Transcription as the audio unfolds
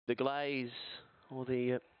the glaze or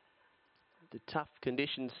the tough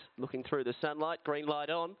conditions looking through the sunlight. Green light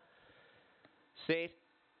on. Set.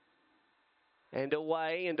 And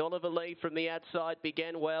away, and Oliver Lee from the outside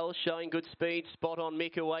began well, showing good speed. Spot on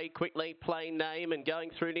Mick away quickly, Plain Name, and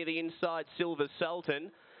going through near the inside, Silver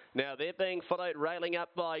Sultan. Now they're being followed, railing up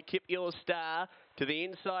by Kip Your Star. To the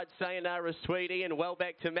inside, Sayonara Sweetie, and well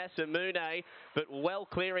back to Masamune, but well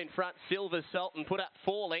clear in front. Silver Sultan put up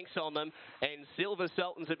 4 lengths on them, and Silver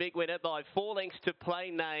Sultan's a big winner by 4 lengths to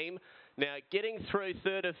Plain Name. Now getting through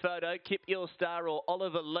third of photo, Kip Your Star or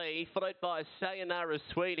Oliver Lee, followed by Sayonara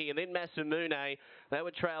Sweetie, and then Masamune. They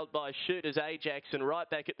were trailed by Shooters Ajax, and right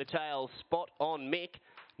back at the tail, Spot on Mick.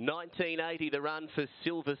 1980 the run for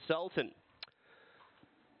Silver Sultan.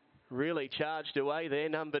 Really charged away there.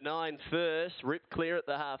 Number 9 first, ripped clear at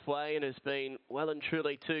the halfway and has been well and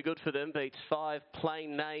truly too good for them. Beats 5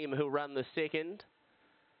 Plain Name, who'll run the second.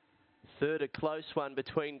 Third, a close one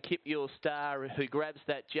between Kip Your Star, who grabs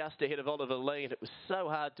that just ahead of Oliver Lee. And it was so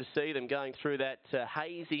hard to see them going through that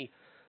hazy